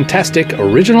our fantastic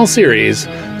original series,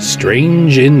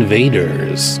 Strange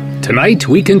Invaders. Tonight,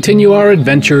 we continue our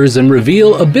adventures and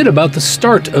reveal a bit about the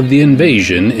start of the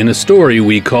invasion in a story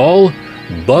we call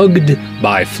Bugged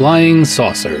by Flying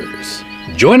Saucers.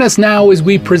 Join us now as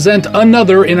we present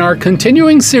another in our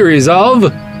continuing series of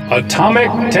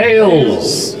Atomic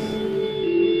Tales.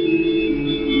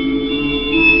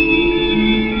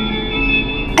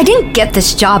 I didn't get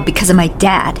this job because of my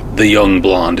dad. The young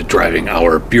blonde driving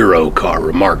our bureau car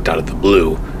remarked out of the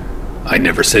blue. I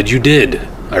never said you did,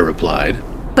 I replied.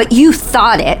 But you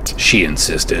thought it. She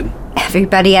insisted.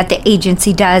 Everybody at the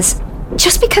agency does.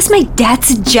 Just because my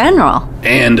dad's a general.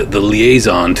 And the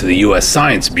liaison to the U.S.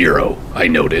 Science Bureau, I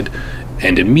noted,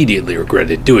 and immediately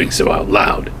regretted doing so out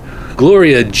loud.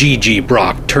 Gloria G.G.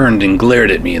 Brock turned and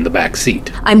glared at me in the back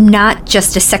seat. I'm not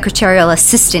just a secretarial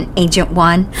assistant, Agent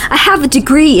 1. I have a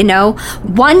degree, you know.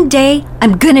 One day,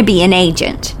 I'm gonna be an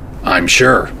agent. I'm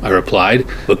sure, I replied,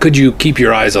 but could you keep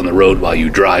your eyes on the road while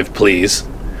you drive, please?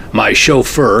 My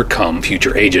chauffeur, cum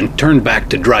future agent, turned back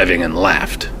to driving and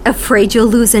laughed. Afraid you'll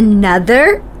lose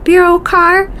another bureau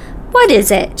car? What is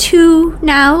it, 2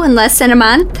 now in less than a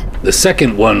month? The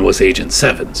second one was Agent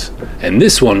 7's, and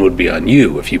this one would be on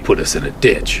you if you put us in a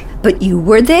ditch. But you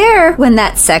were there when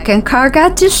that second car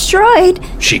got destroyed,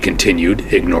 She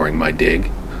continued, ignoring my dig.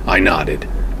 I nodded.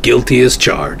 Guilty as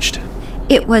charged.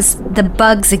 It was the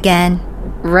bugs again,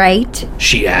 right?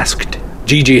 She asked.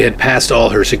 Gigi had passed all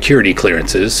her security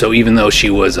clearances, so even though she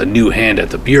was a new hand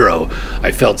at the bureau,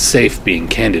 I felt safe being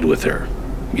candid with her.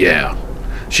 Yeah.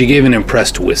 She gave an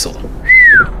impressed whistle.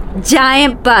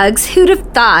 Giant bugs, who'd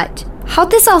have thought? How'd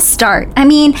this all start? I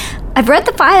mean, I've read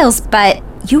the files, but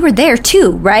you were there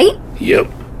too, right? Yep.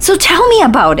 So tell me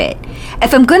about it.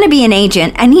 If I'm going to be an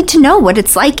agent, I need to know what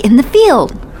it's like in the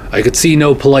field. I could see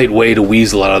no polite way to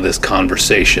weasel out of this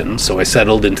conversation, so I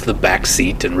settled into the back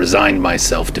seat and resigned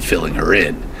myself to filling her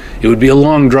in. It would be a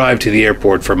long drive to the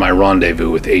airport for my rendezvous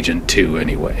with Agent 2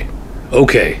 anyway.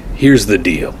 Okay, here's the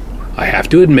deal. I have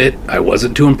to admit, I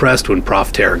wasn't too impressed when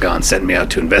Prof. Tarragon sent me out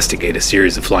to investigate a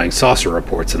series of flying saucer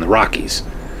reports in the Rockies.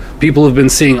 People have been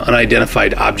seeing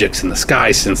unidentified objects in the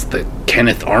sky since the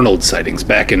Kenneth Arnold sightings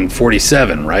back in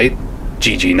 '47, right?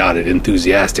 Gigi nodded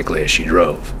enthusiastically as she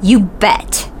drove. You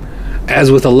bet. As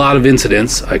with a lot of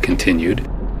incidents, I continued,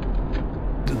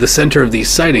 the center of these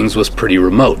sightings was pretty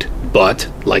remote, but,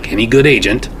 like any good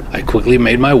agent, I quickly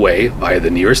made my way via the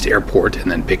nearest airport and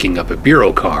then picking up a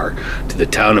bureau car to the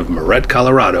town of Moret,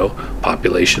 Colorado,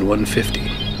 population 150.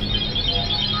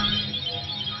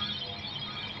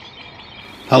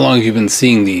 How long have you been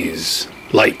seeing these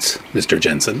lights, Mr.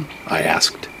 Jensen? I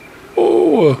asked.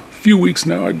 Oh, a few weeks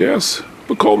now, I guess.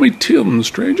 But call me Tim,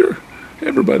 stranger.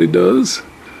 Everybody does.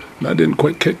 And I didn't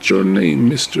quite catch your name,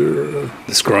 Mr.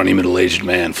 The scrawny middle-aged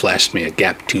man flashed me a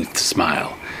gap-toothed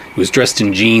smile. He was dressed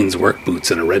in jeans, work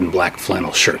boots, and a red and black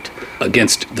flannel shirt.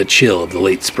 Against the chill of the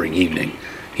late spring evening,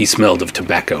 he smelled of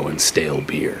tobacco and stale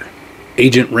beer.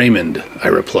 Agent Raymond, I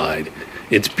replied.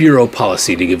 It's bureau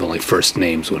policy to give only first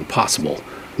names when possible.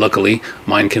 Luckily,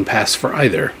 mine can pass for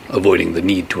either, avoiding the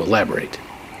need to elaborate.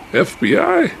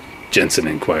 FBI? Jensen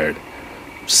inquired.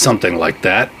 Something like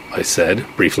that, I said,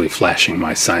 briefly flashing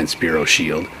my Science Bureau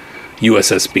shield.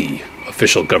 USSB,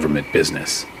 official government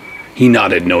business. He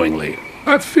nodded knowingly.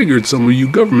 I figured some of you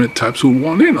government types would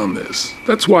want in on this.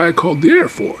 That's why I called the Air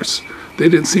Force. They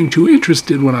didn't seem too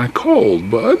interested when I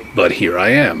called, But here I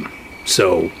am.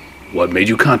 So, what made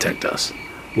you contact us?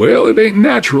 Well, it ain't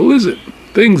natural, is it?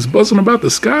 Things buzzing about the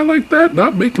sky like that,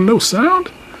 not making no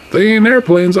sound? They ain't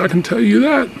airplanes, I can tell you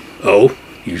that. Oh,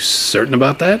 you certain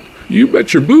about that? You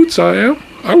bet your boots I am.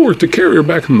 I worked a carrier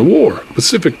back in the war,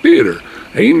 Pacific Theater.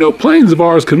 Ain't no planes of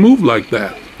ours can move like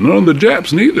that. None of the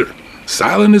Japs neither.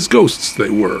 Silent as ghosts they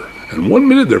were. And one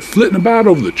minute they're flitting about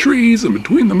over the trees and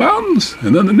between the mountains,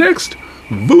 and then the next,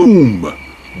 boom,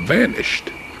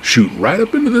 vanished. Shoot right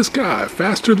up into the sky,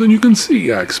 faster than you can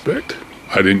see, I expect.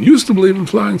 I didn't used to believe in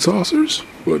flying saucers,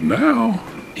 but now...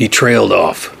 He trailed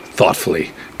off,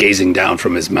 thoughtfully, gazing down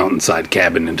from his mountainside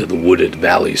cabin into the wooded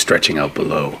valley stretching out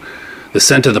below. The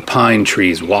scent of the pine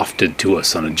trees wafted to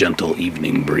us on a gentle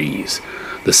evening breeze.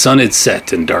 The sun had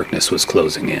set and darkness was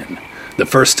closing in. The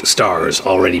first stars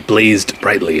already blazed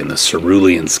brightly in the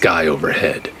cerulean sky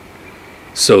overhead.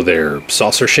 So they're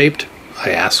saucer-shaped?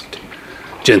 I asked.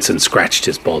 Jensen scratched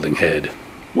his balding head.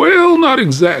 Well, not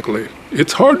exactly.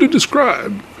 It's hard to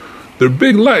describe. They're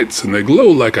big lights and they glow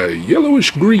like a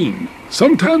yellowish green.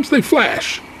 Sometimes they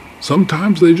flash.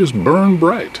 Sometimes they just burn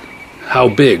bright. How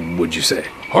big, would you say?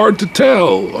 Hard to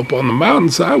tell up on the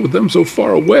mountainside with them so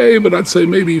far away, but I'd say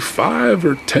maybe 5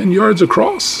 or 10 yards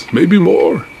across, maybe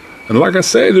more. And like I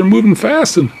say, they're moving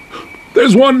fast, and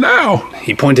there's one now.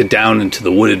 He pointed down into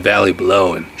the wooded valley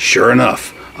below, and sure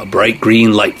enough, a bright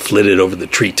green light flitted over the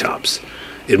treetops.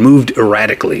 It moved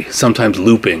erratically, sometimes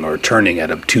looping or turning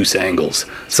at obtuse angles,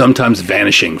 sometimes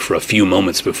vanishing for a few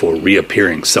moments before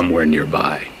reappearing somewhere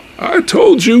nearby. I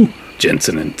told you,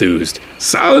 Jensen enthused.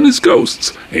 Silent as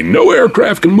ghosts. Ain't no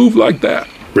aircraft can move like that.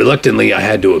 Reluctantly, I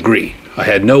had to agree. I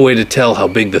had no way to tell how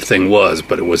big the thing was,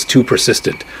 but it was too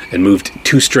persistent and moved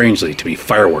too strangely to be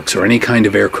fireworks or any kind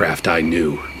of aircraft I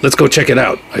knew. Let's go check it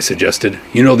out, I suggested.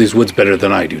 You know these woods better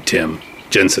than I do, Tim.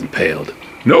 Jensen paled.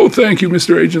 No, thank you,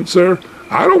 Mr. Agent, sir.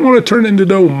 I don't want to turn into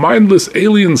no mindless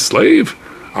alien slave.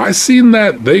 I seen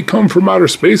that They Come From Outer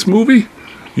Space movie.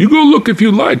 You go look if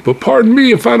you like, but pardon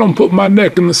me if I don't put my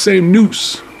neck in the same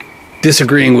noose.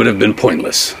 Disagreeing would have been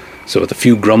pointless. So with a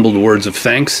few grumbled words of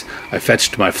thanks, I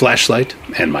fetched my flashlight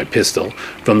and my pistol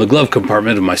from the glove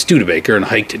compartment of my Studebaker and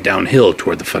hiked downhill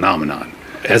toward the phenomenon.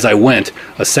 As I went,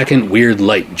 a second weird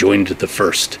light joined the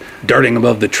first, darting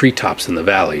above the treetops in the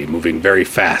valley, moving very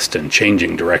fast and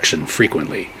changing direction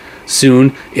frequently.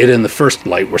 Soon, it and the first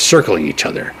light were circling each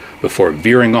other, before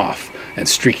veering off and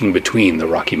streaking between the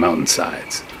rocky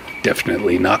mountainsides.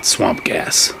 Definitely not swamp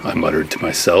gas, I muttered to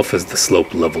myself as the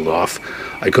slope leveled off.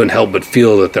 I couldn't help but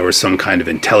feel that there was some kind of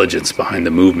intelligence behind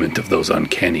the movement of those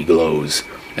uncanny glows.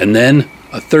 And then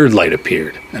a third light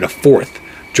appeared, and a fourth,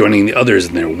 joining the others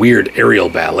in their weird aerial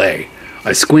ballet.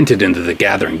 I squinted into the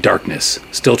gathering darkness,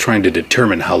 still trying to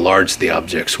determine how large the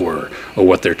objects were, or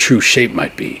what their true shape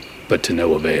might be, but to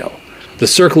no avail. The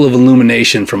circle of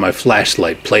illumination from my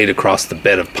flashlight played across the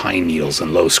bed of pine needles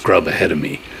and low scrub ahead of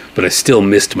me, but I still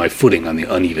missed my footing on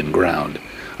the uneven ground.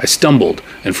 I stumbled,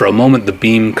 and for a moment the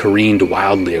beam careened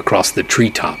wildly across the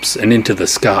treetops and into the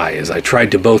sky as I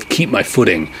tried to both keep my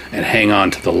footing and hang on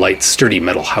to the light's sturdy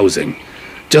metal housing.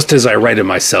 Just as I righted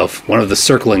myself, one of the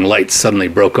circling lights suddenly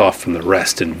broke off from the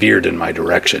rest and veered in my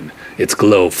direction, its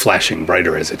glow flashing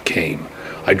brighter as it came.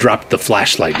 I dropped the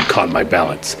flashlight and caught my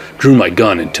balance, drew my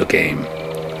gun and took aim.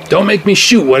 "Don't make me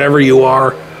shoot, whatever you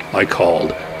are," I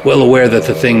called, well aware that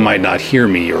the thing might not hear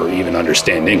me or even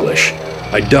understand English.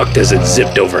 I ducked as it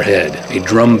zipped overhead, a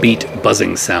drumbeat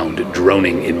buzzing sound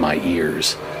droning in my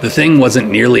ears. The thing wasn't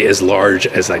nearly as large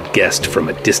as I'd guessed from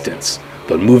a distance,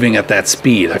 but moving at that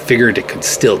speed, I figured it could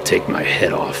still take my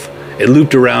head off. It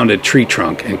looped around a tree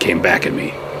trunk and came back at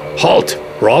me. "Halt,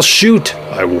 or I'll shoot,"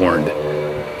 I warned.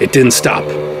 It didn't stop.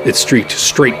 It streaked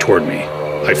straight toward me.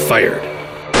 I fired.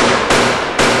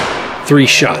 3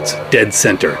 shots, dead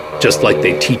center, just like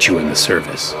they teach you in the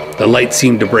service. The light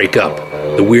seemed to break up.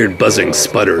 The weird buzzing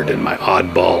sputtered and my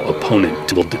oddball opponent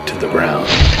tumbled to the ground.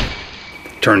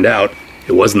 Turned out,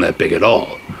 it wasn't that big at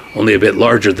all, only a bit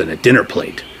larger than a dinner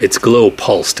plate. Its glow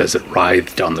pulsed as it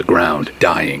writhed on the ground,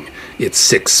 dying, its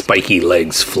 6 spiky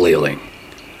legs flailing.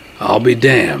 I'll be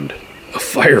damned. A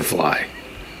firefly.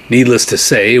 Needless to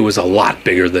say, it was a lot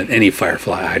bigger than any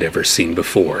firefly I'd ever seen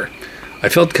before. I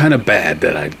felt kind of bad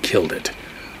that I'd killed it.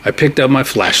 I picked up my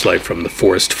flashlight from the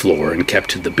forest floor and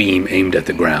kept the beam aimed at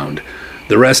the ground.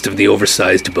 The rest of the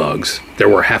oversized bugs, there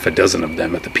were 6 of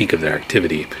them at the peak of their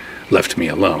activity, left me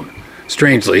alone.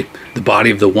 Strangely, the body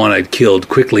of the one I'd killed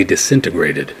quickly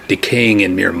disintegrated, decaying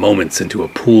in mere moments into a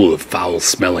pool of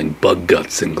foul-smelling bug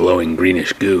guts and glowing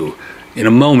greenish goo. In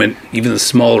a moment, even the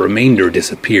small remainder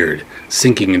disappeared,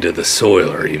 sinking into the soil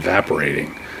or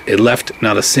evaporating. It left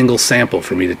not a single sample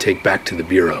for me to take back to the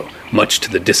Bureau, much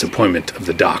to the disappointment of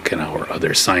the doc and our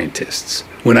other scientists.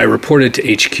 When I reported to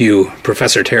HQ,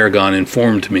 Professor Tarragon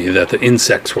informed me that the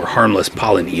insects were harmless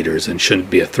pollen eaters and shouldn't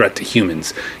be a threat to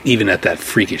humans, even at that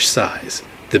freakish size.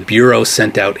 The Bureau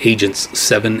sent out Agents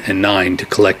 7 and 9 to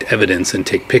collect evidence and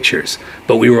take pictures,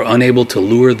 but we were unable to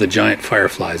lure the giant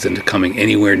fireflies into coming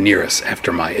anywhere near us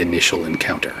after my initial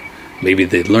encounter. Maybe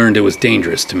they'd learned it was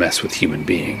dangerous to mess with human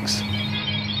beings.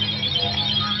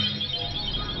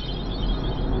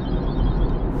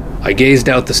 I gazed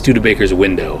out the Studebaker's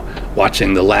window,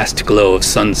 watching the last glow of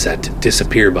sunset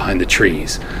disappear behind the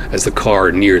trees as the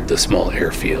car neared the small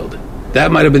airfield.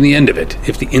 That might have been the end of it,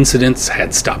 if the incidents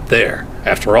had stopped there.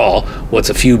 After all, what's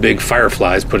a few big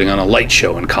fireflies putting on a light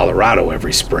show in Colorado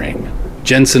every spring?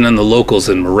 Jensen and the locals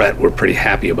in Moret were pretty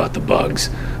happy about the bugs,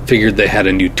 figured they had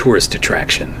a new tourist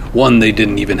attraction, one they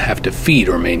didn't even have to feed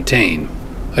or maintain.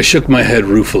 I shook my head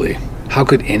ruefully. How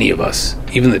could any of us,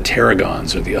 even the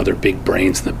Tarragons or the other big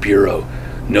brains in the Bureau,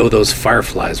 know those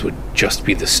fireflies would just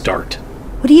be the start?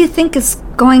 What do you think is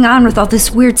going on with all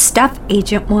this weird stuff,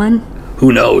 Agent 1?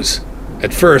 Who knows?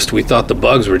 At first, we thought the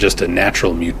bugs were just a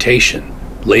natural mutation.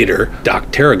 Later, Doc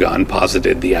Tarragon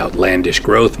posited the outlandish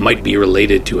growth might be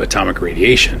related to atomic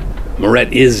radiation.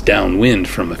 Moret is downwind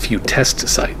from a few test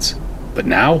sites. But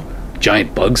now,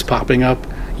 giant bugs popping up,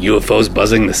 UFOs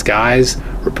buzzing the skies,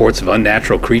 reports of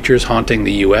unnatural creatures haunting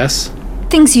the U.S.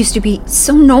 Things used to be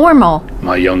so normal,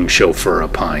 my young chauffeur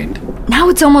opined. Now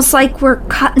it's almost like we're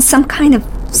caught in some kind of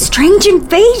strange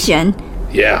invasion.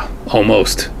 Yeah,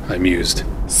 almost, I mused.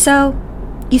 So,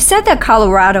 you said that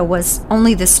Colorado was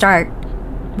only the start.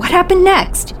 What happened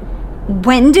next?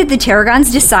 When did the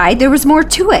Tarragons decide there was more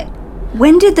to it?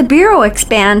 When did the Bureau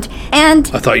expand? And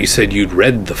I thought you said you'd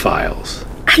read the files.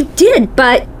 I did,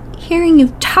 but hearing you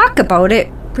talk about it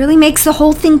really makes the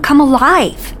whole thing come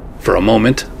alive. For a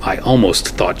moment, I almost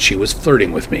thought she was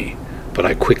flirting with me, but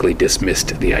I quickly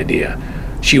dismissed the idea.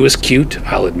 She was cute,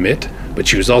 I'll admit, but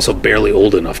she was also barely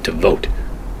old enough to vote,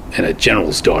 and a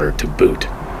general's daughter to boot.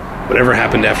 Whatever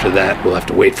happened after that, we'll have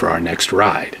to wait for our next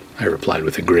ride, I replied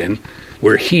with a grin.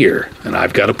 We're here, and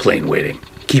I've got a plane waiting.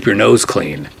 Keep your nose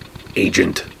clean,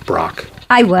 Agent Brock.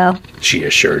 I will. She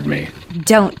assured me.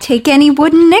 Don't take any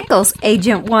wooden nickels,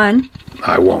 Agent 1.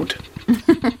 I won't.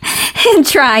 And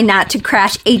try not to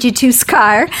crash Agent 2's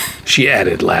car. She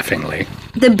added laughingly.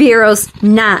 The Bureau's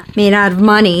not made out of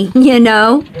money, you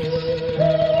know?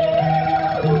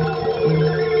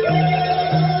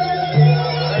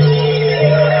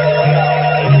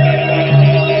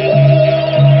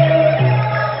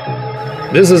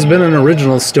 This has been an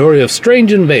original story of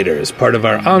Strange Invaders, part of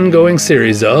our ongoing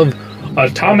series of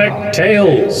Atomic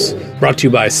Tales, brought to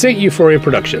you by St. Euphoria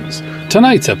Productions.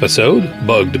 Tonight's episode,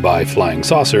 Bugged by Flying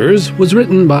Saucers, was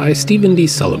written by Stephen D.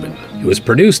 Sullivan. It was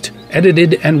produced,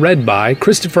 edited, and read by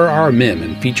Christopher R. Mihm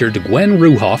and featured Gwen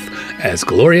Ruhoff as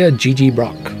Gloria Gigi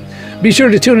Brock. Be sure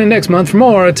to tune in next month for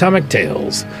more Atomic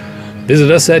Tales.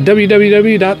 Visit us at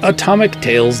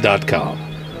www.atomictales.com.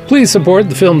 Please support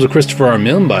the films of Christopher R.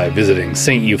 Mihm by visiting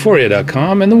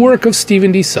steuphoria.com and the work of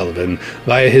Stephen D. Sullivan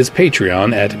via his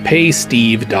Patreon at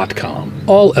paysteve.com.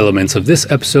 All elements of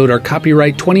this episode are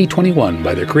copyright 2021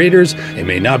 by their creators and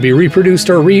may not be reproduced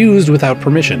or reused without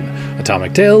permission.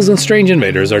 Atomic Tales and Strange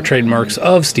Invaders are trademarks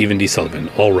of Stephen D. Sullivan,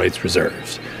 all rights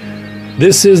reserved.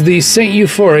 This is the St.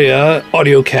 Euphoria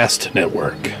Audiocast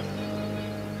Network.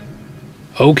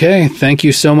 Okay, thank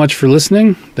you so much for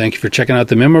listening. Thank you for checking out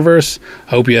the Mihmiverse.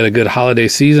 I hope you had a good holiday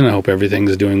season. I hope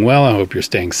everything's doing well. I hope you're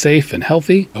staying safe and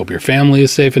healthy. I hope your family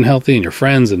is safe and healthy and your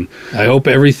friends. And I hope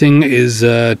everything is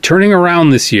turning around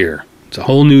this year. It's a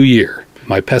whole new year.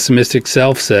 My pessimistic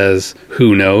self says,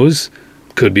 who knows?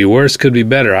 Could be worse, could be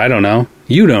better. I don't know.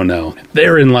 You don't know.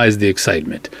 Therein lies the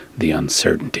excitement, the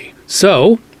uncertainty.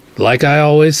 So, like I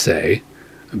always say,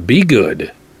 be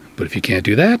good. But if you can't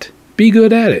do that, be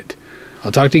good at it.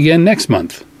 I'll talk to you again next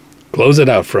month. Close it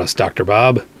out for us, Dr.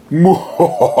 Bob.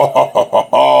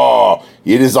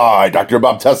 It is I, Dr.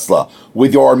 Bob Tesla,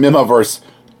 with your Mihmiverse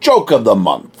Joke of the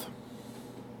Month.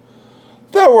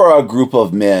 There were a group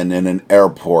of men in an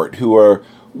airport who were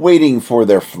waiting for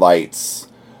their flights.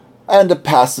 And to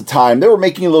pass the time, they were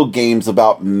making little games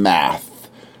about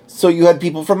math. So you had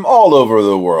people from all over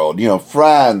the world,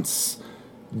 France,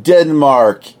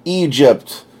 Denmark,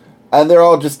 Egypt, and they're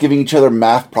all just giving each other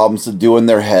math problems to do in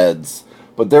their heads.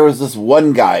 But there was this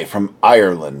one guy from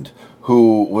Ireland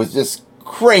who was just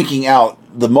cranking out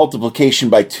the multiplication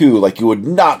by 2 like you would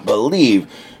not believe.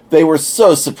 They were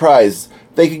so surprised.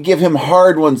 They could give him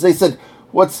hard ones. They said,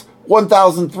 what's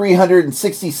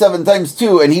 1,367 times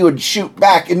 2? And he would shoot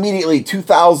back immediately,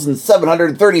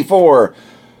 2,734.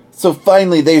 So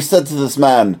finally they said to this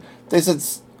man, they said,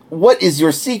 what is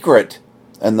your secret?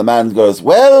 And the man goes,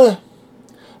 well,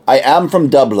 I am from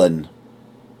Dublin.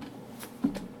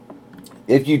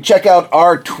 If you check out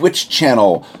our Twitch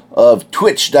channel of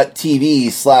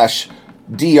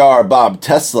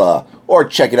twitch.tv/drbobtesla or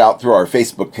check it out through our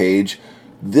Facebook page,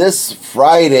 this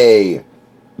Friday,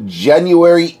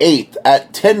 January 8th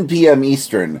at 10 p.m.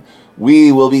 Eastern,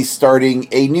 we will be starting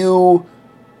a new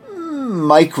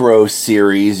micro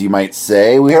series, you might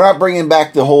say. We are not bringing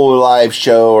back the whole live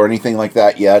show or anything like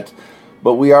that yet,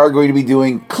 but we are going to be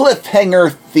doing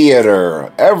Cliffhanger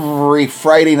Theater every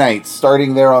Friday night,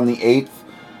 starting there on the 8th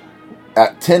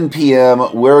at 10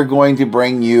 p.m. We're going to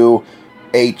bring you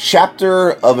a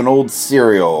chapter of an old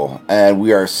serial, and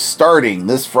we are starting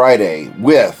this Friday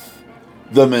with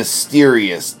The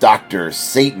Mysterious Dr.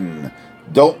 Satan.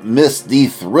 Don't miss the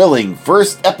thrilling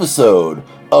first episode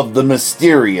of The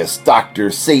Mysterious Dr.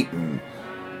 Satan.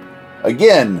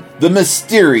 Again, The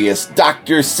Mysterious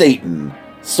Dr. Satan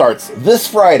starts this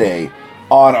Friday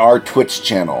on our Twitch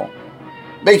channel.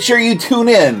 Make sure you tune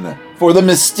in for The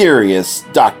Mysterious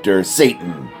Dr.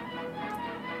 Satan.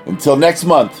 Until next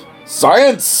month,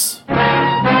 science!